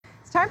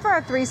It's time for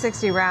our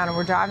 360 round, and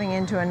we're diving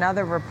into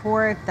another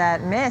report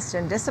that missed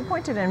and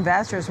disappointed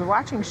investors. We're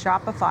watching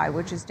Shopify,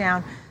 which is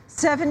down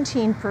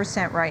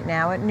 17% right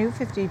now at new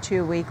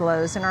 52-week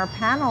lows, and our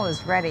panel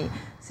is ready.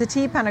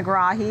 Sati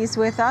Panigrahi is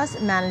with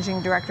us,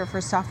 Managing Director for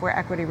Software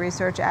Equity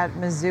Research at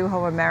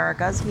Mizuho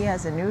Americas. He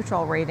has a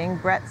neutral rating.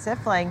 Brett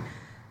Sifling,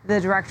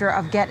 the Director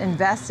of Get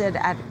Invested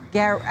at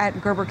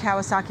Gerber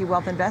Kawasaki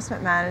Wealth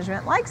Investment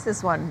Management, likes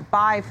this one.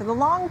 Buy for the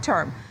long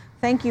term.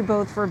 Thank you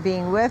both for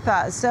being with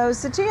us. So,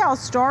 Sati, I'll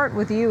start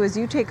with you as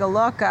you take a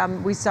look.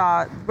 We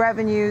saw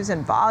revenues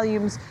and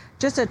volumes,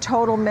 just a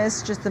total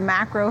miss, just the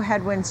macro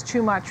headwinds,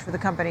 too much for the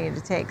company to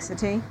take.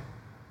 Sati?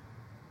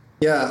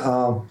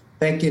 Yeah,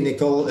 thank you,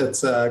 Nicole.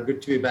 It's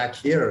good to be back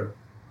here.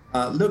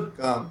 Look,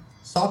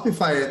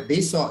 Shopify, they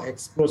saw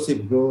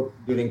explosive growth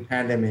during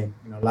pandemic,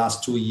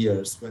 last 2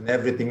 years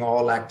when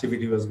all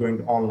activity was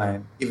going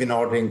online, even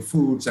ordering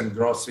foods and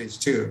groceries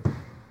too.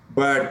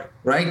 But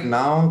right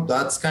now,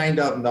 that's kind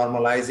of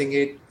normalizing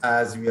it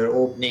as we are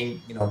opening,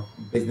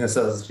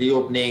 businesses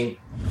reopening,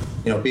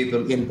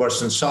 people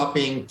in-person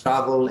shopping,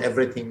 travel,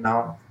 everything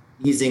now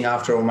easing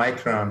after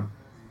Omicron.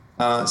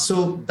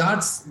 So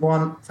that's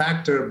one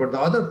factor. But the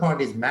other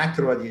part is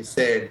macro, as you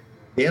said.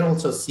 They're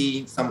also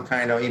seeing some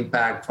kind of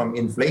impact from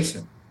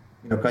inflation.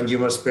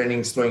 Consumer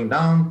spending slowing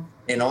down,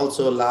 and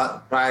also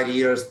prior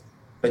years,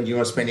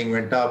 consumer spending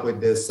went up with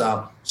this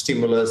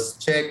stimulus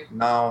check.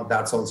 Now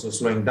that's also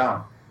slowing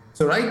down.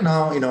 So right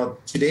now,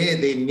 today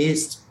they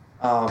missed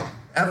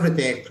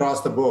everything across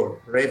the board: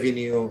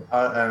 revenue,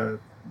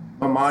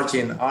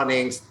 margin,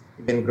 earnings,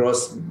 even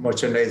gross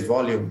merchandise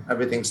volume.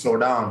 Everything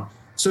slowed down.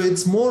 So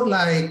it's more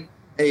like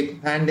a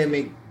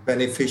pandemic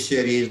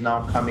beneficiary is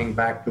now coming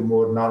back to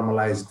more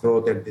normalized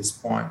growth at this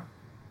point.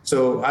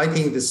 So I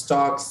think the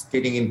stock's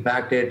getting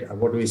impacted.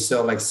 What we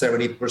sell, like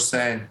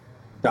 70%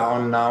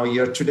 down now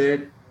year to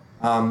date.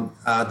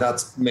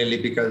 That's mainly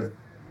because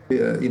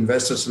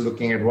investors are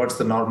looking at what's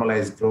the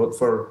normalized growth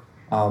for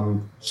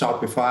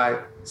Shopify.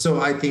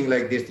 So I think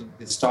like this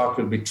stock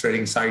will be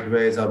trading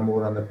sideways or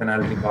more on the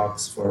penalty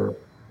box for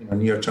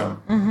near term.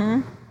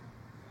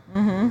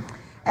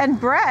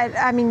 And Brett,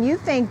 I mean, you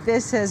think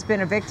this has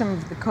been a victim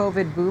of the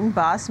COVID boom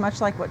bust,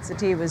 much like what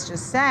Sati was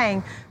just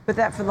saying, but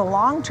that for the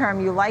long term,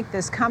 you like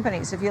this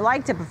company. So if you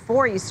liked it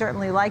before, you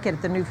certainly like it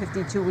at the new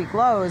 52-week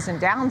lows and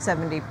down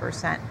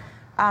 70%.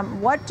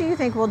 What do you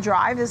think will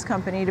drive this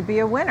company to be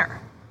a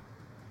winner?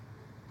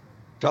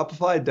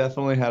 Shopify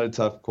definitely had a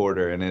tough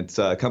quarter, and it's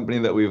a company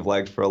that we've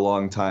liked for a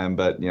long time.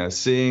 But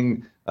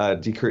seeing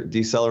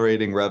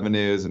decelerating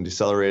revenues and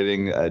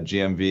decelerating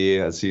GMV,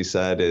 as he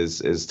said,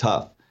 is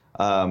tough.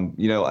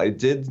 I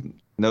did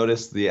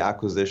notice the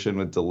acquisition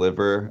with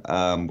Deliverr.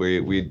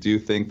 We do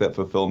think that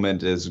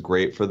fulfillment is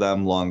great for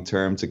them long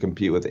term to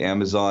compete with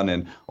Amazon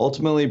and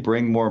ultimately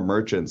bring more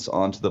merchants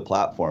onto the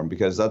platform,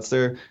 because that's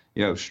their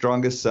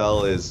strongest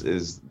sell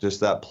is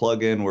just that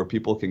plug-in where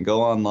people can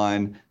go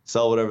online,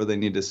 sell whatever they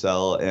need to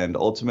sell, and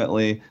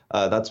ultimately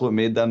that's what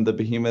made them the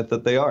behemoth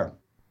that they are.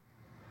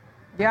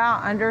 Yeah,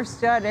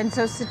 understood. And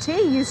so,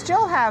 Sati, you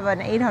still have an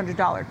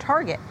 $800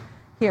 target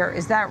here.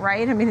 Is that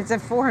right? I mean, it's at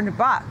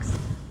 $400.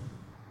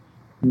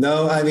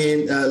 No, I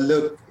mean,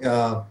 look,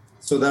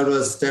 so that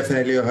was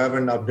definitely, you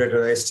haven't updated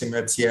our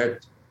estimates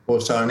yet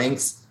post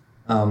earnings.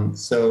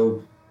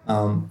 So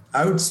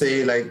I would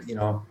say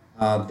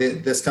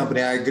this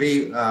company, I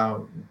agree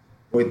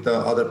with the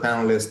other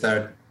panelists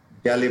that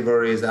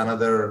Deliverr is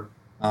another,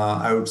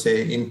 I would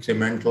say,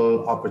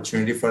 incremental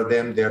opportunity for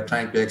them. They are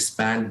trying to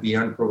expand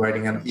beyond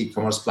providing an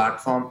e-commerce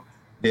platform.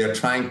 They are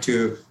trying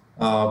to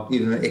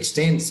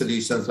extend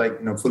solutions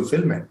like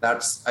fulfillment.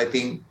 That's, I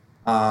think,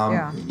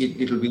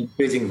 it will be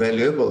increasingly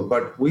valuable.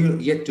 But we're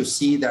yet to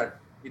see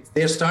that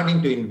they're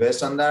starting to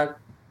invest on that.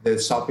 The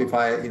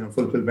Shopify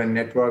fulfillment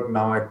network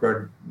now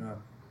acquired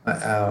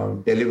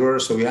Deliverr,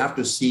 so we have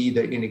to see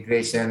the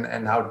integration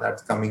and how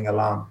that's coming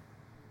along.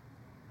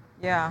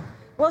 Yeah.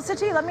 Well,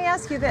 Sati, let me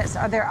ask you this.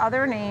 Are there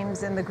other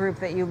names in the group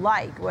that you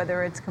like,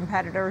 whether it's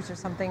competitors or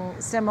something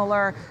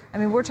similar? I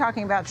mean, we're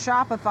talking about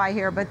Shopify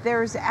here, but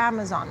there's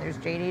Amazon, there's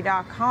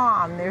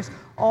JD.com, there's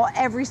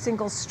every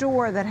single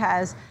store that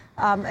has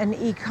an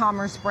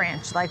e-commerce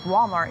branch like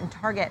Walmart and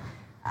Target.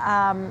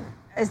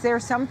 Is there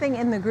something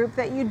in the group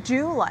that you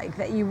do like,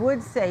 that you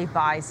would say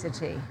buy,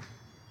 Sati?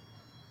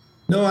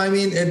 No, I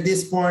mean, at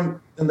this point,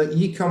 in the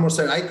e-commerce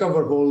side, I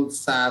cover whole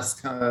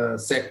SaaS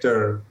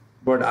sector.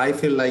 But I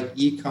feel like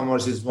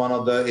e-commerce is one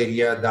of the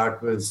areas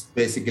that was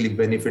basically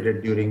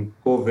benefited during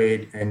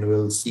COVID, and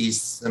we'll see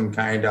some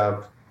kind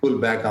of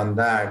pullback on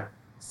that.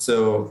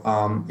 So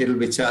it'll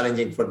be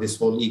challenging for this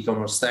whole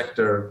e-commerce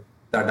sector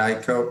that I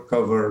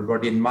cover.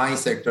 But in my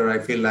sector, I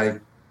feel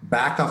like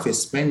back office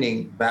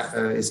spending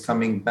is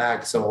coming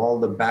back. So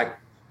all the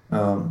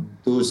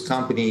those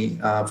company,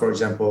 for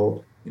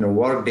example,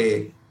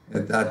 Workday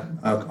that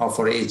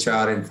offer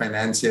HR and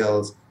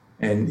financials,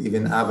 and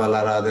even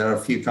Avalara, there are a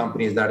few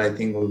companies that I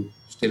think will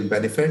still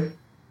benefit.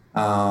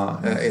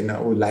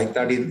 We like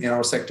that in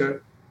our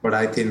sector, but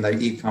I think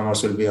that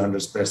e-commerce will be under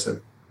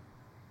pressure.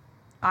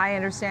 I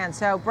understand.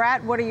 So,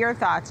 Brett, what are your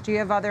thoughts? Do you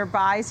have other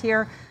buys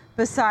here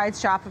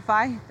besides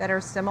Shopify that are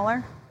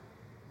similar?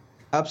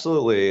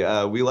 Absolutely.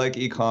 We like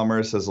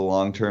e-commerce as a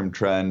long-term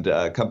trend.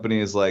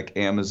 Companies like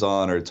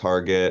Amazon or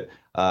Target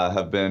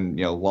have been,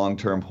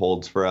 long-term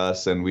holds for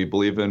us, and we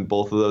believe in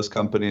both of those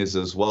companies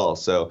as well.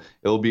 So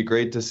it will be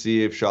great to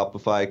see if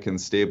Shopify can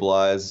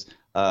stabilize,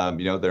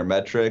 their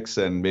metrics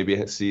and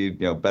maybe see,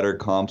 better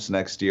comps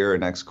next year or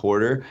next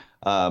quarter.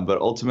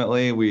 But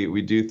ultimately,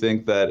 we do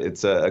think that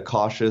it's a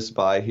cautious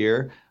buy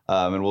here,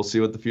 and we'll see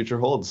what the future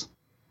holds.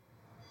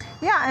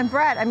 Yeah, and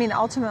Brett, I mean,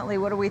 ultimately,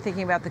 what are we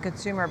thinking about the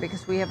consumer?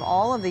 Because we have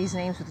all of these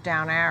names with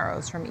down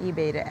arrows from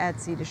eBay to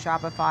Etsy to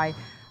Shopify.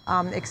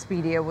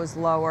 Expedia was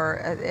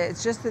lower.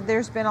 It's just that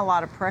there's been a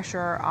lot of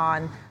pressure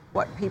on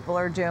what people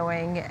are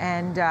doing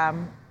and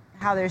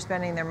how they're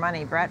spending their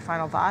money. Brett,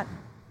 final thought?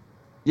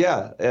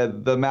 Yeah,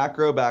 the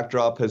macro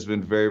backdrop has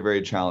been very,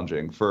 very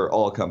challenging for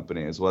all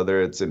companies,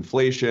 whether it's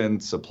inflation,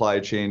 supply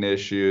chain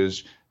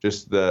issues,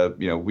 just the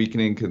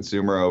weakening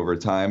consumer over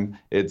time.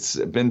 It's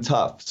been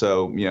tough.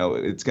 So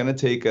it's going to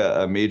take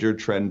a major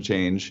trend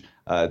change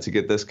to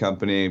get this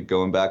company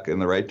going back in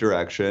the right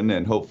direction,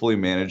 and hopefully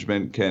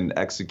management can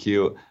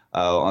execute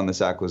on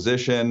this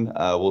acquisition.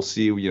 We'll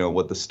see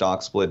what the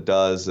stock split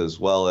does,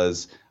 as well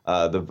as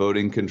the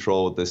voting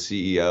control with the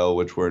CEO,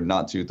 which we're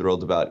not too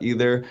thrilled about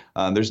either.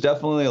 There's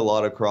definitely a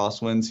lot of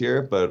crosswinds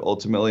here, but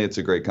ultimately it's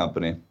a great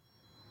company.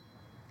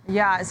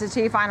 Yeah,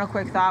 Sati, final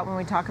quick thought when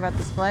we talk about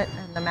the split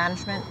and the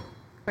management,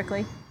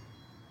 quickly.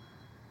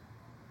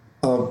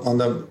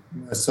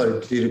 Sorry,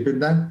 could you repeat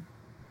that?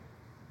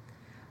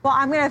 Well,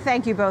 I'm going to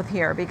thank you both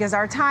here because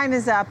our time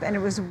is up, and it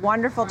was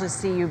wonderful to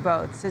see you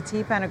both.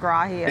 Sati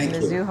Panigrahi of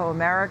Mizuho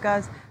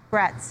Americas,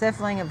 Brett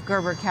Sifling of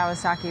Gerber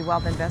Kawasaki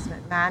Wealth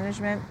Investment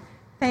Management.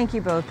 Thank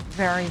you both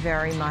very,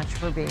 very much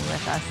for being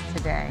with us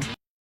today.